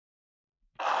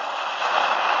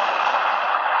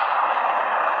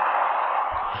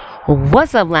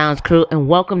What's up, Lounge Crew, and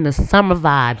welcome to Summer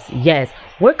Vibes. Yes,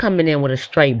 we're coming in with a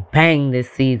straight bang this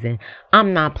season.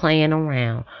 I'm not playing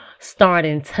around.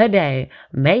 Starting today,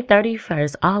 May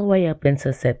 31st, all the way up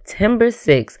into September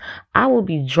 6th, I will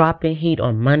be dropping heat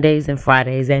on Mondays and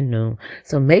Fridays at noon.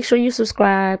 So make sure you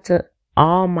subscribe to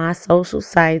all my social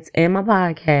sites and my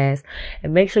podcast,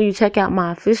 and make sure you check out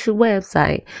my official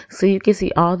website so you can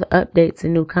see all the updates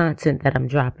and new content that I'm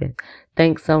dropping.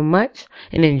 Thanks so much,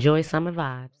 and enjoy Summer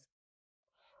Vibes.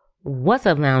 What's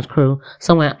up, Lounge Crew?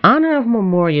 So in honor of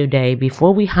Memorial Day,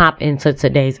 before we hop into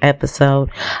today's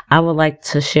episode, I would like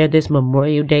to share this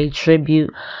Memorial Day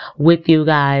tribute with you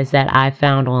guys that I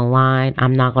found online.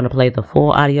 I'm not going to play the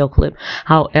full audio clip.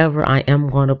 However, I am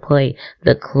going to play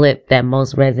the clip that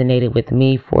most resonated with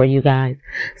me for you guys.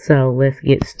 So let's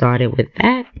get started with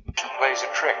that. Plays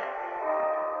a trick.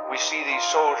 We see these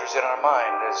soldiers in our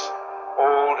mind as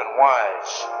old and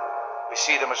wise. We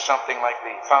see them as something like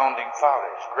the founding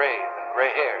fathers, grave and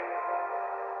gray-haired.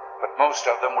 But most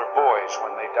of them were boys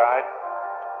when they died,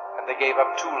 and they gave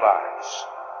up two lives,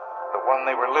 the one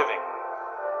they were living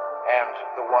and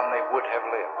the one they would have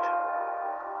lived.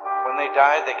 When they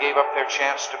died, they gave up their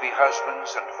chance to be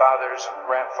husbands and fathers and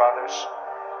grandfathers.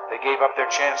 They gave up their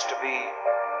chance to be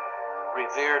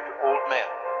revered old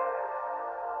men.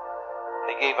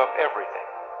 They gave up everything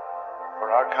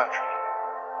for our country,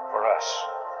 for us.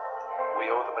 We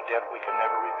owe them a debt we can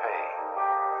never repay.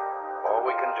 All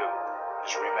we can do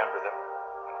is remember them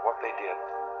and what they did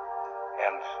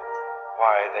and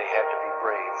why they had to be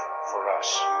brave for us.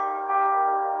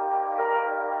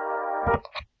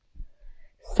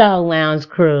 So, Lounge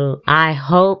Crew, I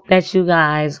hope that you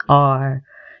guys are,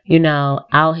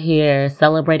 out here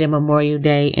celebrating Memorial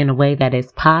Day in a way that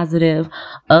is positive,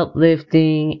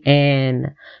 uplifting,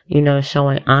 and,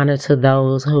 showing honor to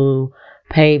those who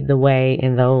paved the way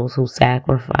and those who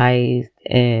sacrificed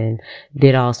and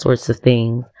did all sorts of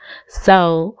things.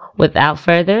 So, without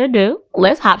further ado,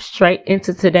 let's hop straight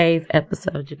into today's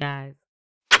episode, you guys.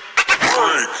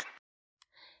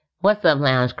 What's up,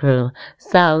 Lounge Crew?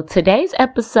 So, today's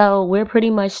episode, we're pretty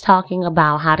much talking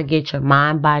about how to get your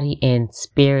mind, body, and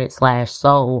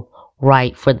spirit/soul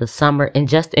right for the summer and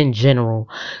just in general.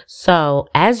 So,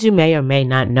 as you may or may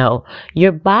not know,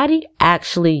 your body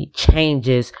actually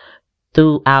changes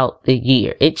throughout the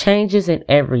year. It changes in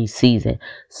every season.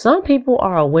 Some people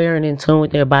are aware and in tune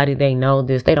with their body. They know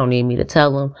this. They don't need me to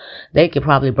tell them. They could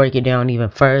probably break it down even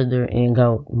further and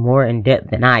go more in depth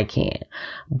than I can.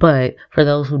 But for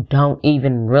those who don't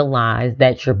even realize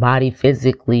that your body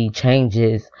physically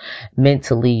changes,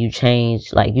 mentally you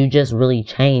change, like you just really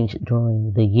change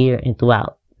during the year and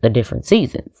throughout the different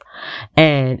seasons.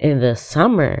 And in the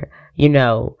summer,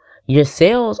 your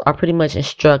cells are pretty much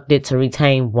instructed to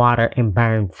retain water and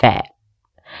burn fat.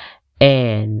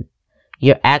 And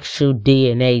your actual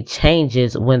DNA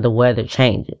changes when the weather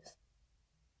changes.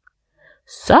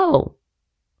 So,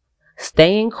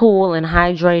 staying cool and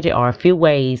hydrated are a few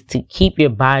ways to keep your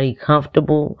body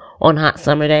comfortable on hot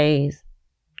summer days.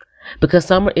 Because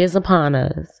summer is upon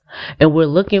us. And we're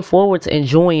looking forward to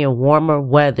enjoying warmer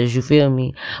weathers, you feel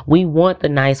me? We want the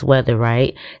nice weather,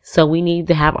 right? So we need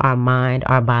to have our mind,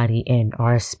 our body, and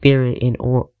our spirit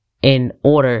in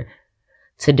order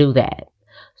to do that.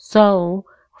 So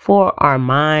for our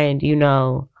mind,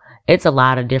 it's a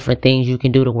lot of different things you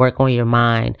can do to work on your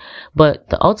mind. But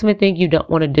the ultimate thing you don't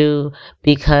want to do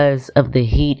because of the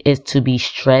heat is to be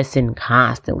stressing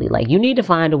constantly. Like, you need to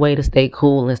find a way to stay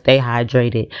cool and stay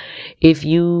hydrated. If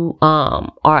you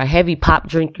are a heavy pop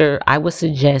drinker, I would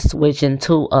suggest switching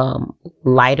to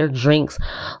lighter drinks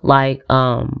like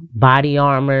Body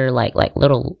Armor, like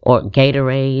little or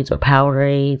Gatorades or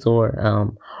Powerades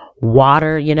or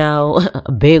water,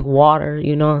 big water,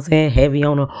 what I'm saying? Heavy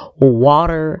on the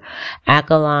water,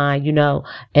 alkaline,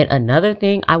 And another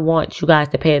thing I want you guys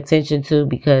to pay attention to,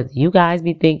 because you guys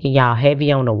be thinking y'all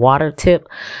heavy on the water tip,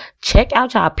 check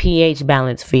out y'all pH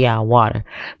balance for y'all water,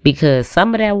 because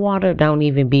some of that water don't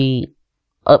even be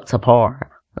up to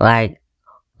par. Like,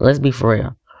 let's be for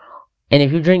real. And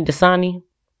if you drink Dasani,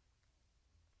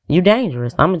 you're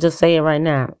dangerous. I'm going to just say it right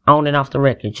now. On and off the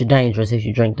record. You're dangerous if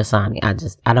you drink Dasani.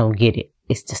 I don't get it.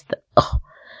 It's just,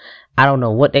 I don't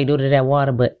know what they do to that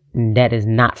water, but that is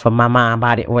not for my mind,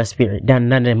 body, or spirit.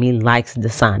 None of me likes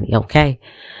Dasani, okay?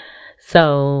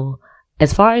 So,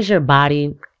 as far as your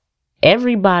body,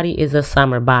 everybody is a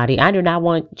summer body. I do not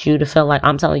want you to feel like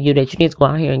I'm telling you that you need to go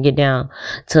out here and get down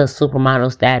to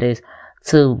supermodel status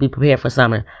to be prepared for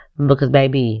summer. Because,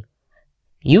 baby,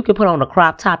 You can put on a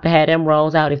crop top and have them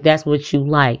rolls out if that's what you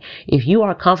like. If you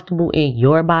are comfortable in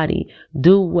your body,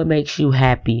 do what makes you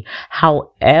happy.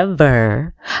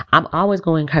 However, I'm always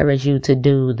going to encourage you to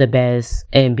do the best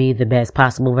and be the best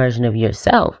possible version of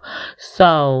yourself.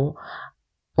 So,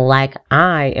 like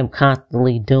I am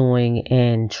constantly doing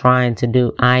and trying to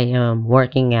do, I am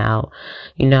working out,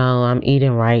 I'm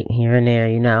eating right here and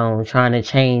there, trying to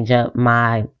change up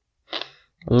my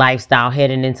lifestyle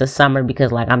heading into summer,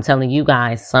 because like I'm telling you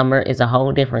guys, summer is a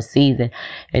whole different season,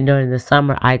 and during the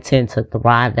summer I tend to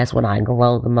thrive. That's when I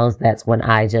grow the most. That's when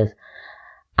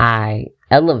I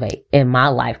elevate in my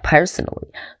life personally.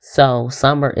 So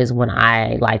summer is when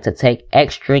I like to take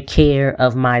extra care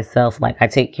of myself. Like I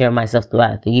take care of myself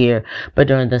throughout the year, but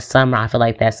during the summer I feel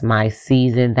like that's my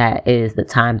season. That is the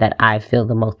time that I feel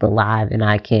the most alive, and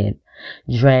I can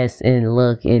dress and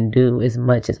look and do as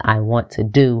much as I want to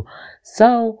do.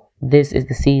 So this is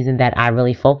the season that I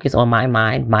really focus on my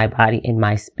mind, my body, and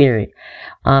my spirit.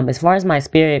 As far as my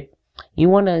spirit, you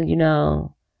want to,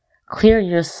 clear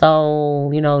your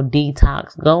soul,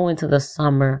 detox, go into the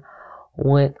summer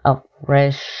with a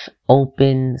fresh,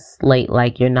 open slate.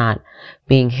 Like you're not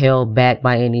being held back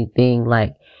by anything.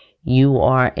 Like you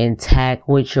are intact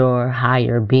with your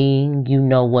higher being. You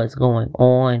know what's going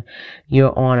on.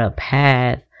 You're on a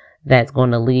path that's going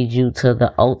to lead you to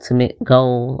the ultimate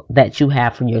goal that you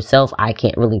have for yourself. I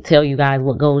can't really tell you guys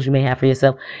what goals you may have for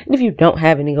yourself. And if you don't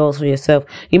have any goals for yourself,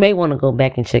 you may want to go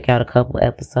back and check out a couple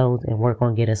episodes and work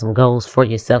on getting some goals for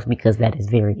yourself, because that is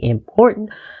very important.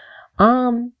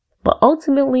 But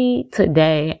ultimately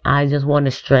today, I just want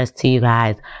to stress to you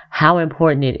guys how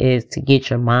important it is to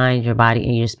get your mind, your body,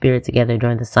 and your spirit together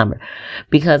during the summer.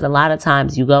 Because a lot of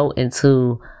times you go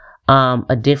into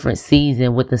a different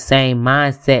season with the same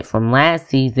mindset from last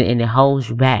season, and it holds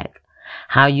you back.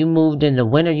 How you moved in the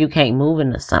winter, you can't move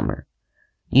in the summer.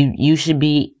 You should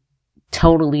be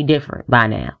totally different by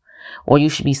now, or you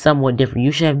should be somewhat different.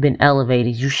 You should have been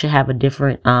elevated. You should have a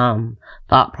different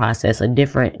thought process, a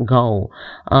different goal,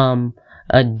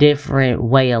 a different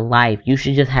way of life. You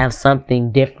should just have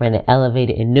something different and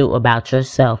elevated and new about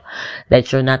yourself,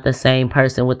 that you're not the same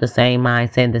person with the same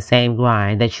mindset and the same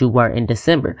grind that you were in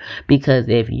December. Because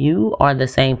if you are the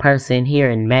same person here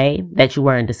in May that you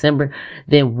were in December,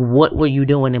 then what were you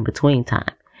doing in between time?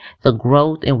 The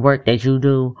growth and work that you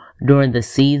do during the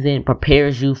season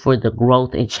prepares you for the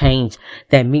growth and change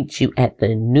that meets you at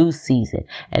the new season.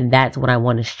 And that's what I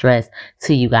want to stress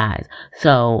to you guys.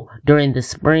 So during the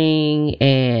spring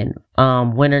and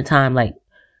winter time, like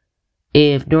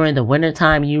if during the winter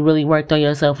time you really worked on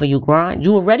yourself and you grind,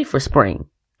 you were ready for spring.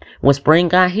 When spring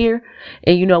got here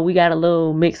and we got a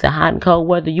little mix of hot and cold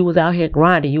weather, you was out here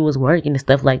grinding, you was working and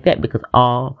stuff like that, because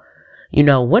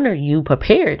winter, you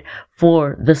prepared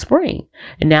for the spring.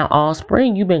 And now all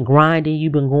spring, you've been grinding,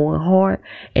 you've been going hard.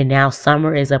 And now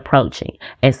summer is approaching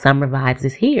and summer vibes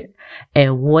is here.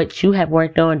 And what you have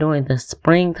worked on during the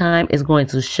springtime is going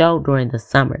to show during the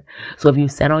summer. So if you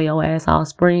sat on your ass all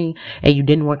spring and you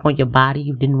didn't work on your body,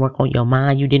 you didn't work on your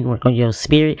mind, you didn't work on your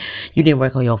spirit, you didn't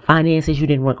work on your finances, you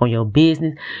didn't work on your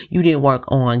business, you didn't work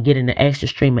on getting an extra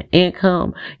stream of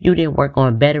income, you didn't work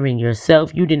on bettering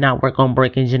yourself, you did not work on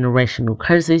breaking generational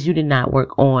curses, you did not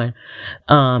work on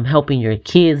helping your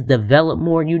kids develop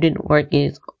more, you didn't work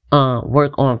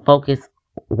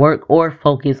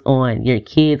focus on your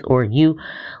kids or you.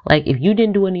 Like if you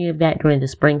didn't do any of that during the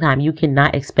springtime, you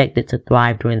cannot expect it to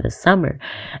thrive during the summer.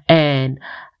 And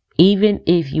even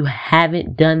if you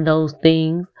haven't done those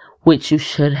things, which you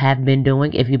should have been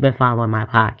doing if you've been following my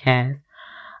podcast,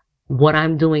 what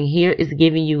I'm doing here is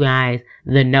giving you guys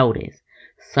the notice.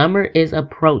 Summer is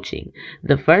approaching.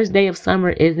 The first day of summer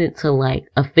isn't till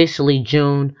officially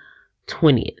June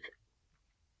 20th.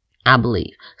 I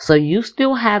believe. So you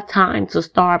still have time to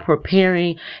start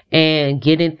preparing and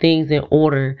getting things in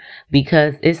order,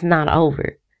 because it's not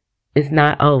over. It's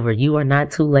not over. You are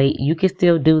not too late. You can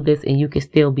still do this and you can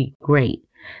still be great.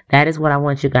 That is what I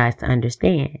want you guys to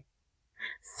understand.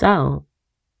 So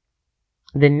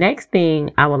the next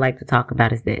thing I would like to talk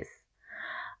about is this.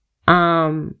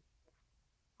 In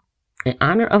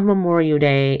honor of Memorial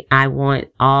Day, I want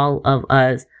all of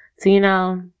us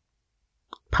to,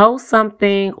 post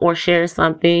something or share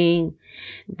something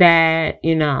that,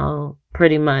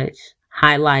 pretty much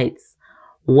highlights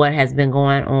what has been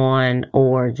going on,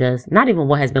 or just not even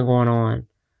what has been going on,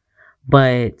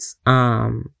 but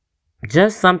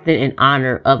just something in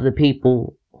honor of the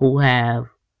people who have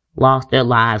lost their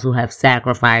lives, who have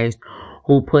sacrificed,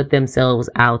 who put themselves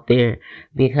out there.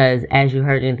 Because as you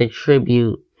heard in the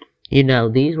tribute,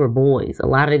 these were boys. A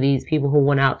lot of these people who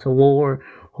went out to war,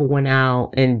 who went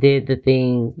out and did the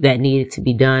things that needed to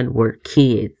be done were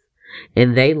kids.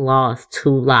 And they lost 2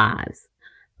 lives.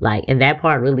 Like, and that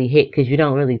part really hit because you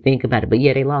don't really think about it. But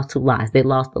yeah, they lost 2 lives. They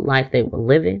lost the life they were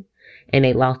living and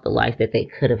they lost the life that they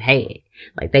could have had.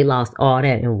 Like, they lost all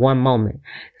that in one moment.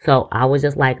 So I would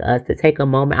just like us to take a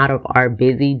moment out of our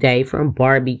busy day from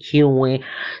barbecuing,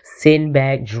 sitting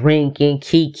back, drinking,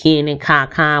 kikiing and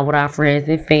cacaing with our friends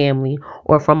and family,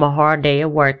 or from a hard day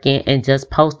of working, and just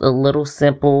post a little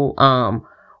simple,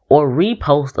 or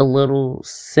repost a little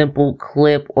simple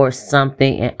clip or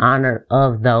something in honor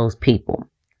of those people.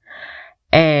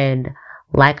 And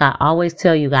like I always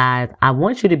tell you guys, I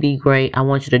want you to be great. I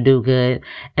want you to do good.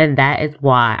 And that is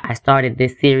why I started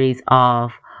this series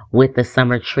off with the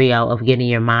summer trio of getting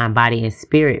your mind, body, and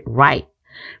spirit right.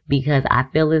 Because I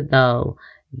feel as though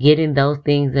getting those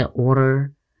things in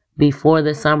order before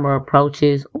the summer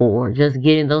approaches, or just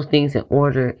getting those things in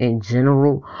order in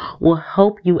general, will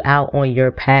help you out on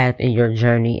your path and your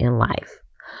journey in life.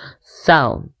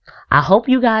 So I hope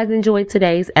you guys enjoyed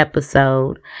today's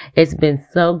episode. It's been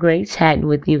so great chatting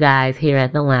with you guys here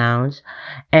at the lounge.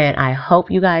 And I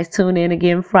hope you guys tune in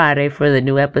again Friday for the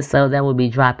new episode that will be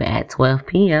dropping at 12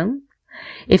 p.m.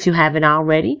 If you haven't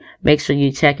already, make sure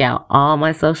you check out all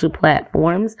my social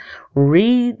platforms.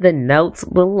 Read the notes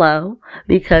below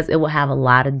because it will have a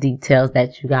lot of details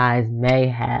that you guys may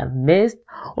have missed,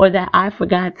 or that I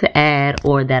forgot to add,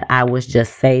 or that I was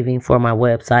just saving for my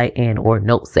website and or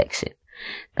note section.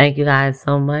 Thank you guys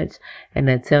so much. And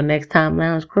until next time,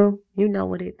 Lounge Crew, you know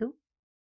what it do.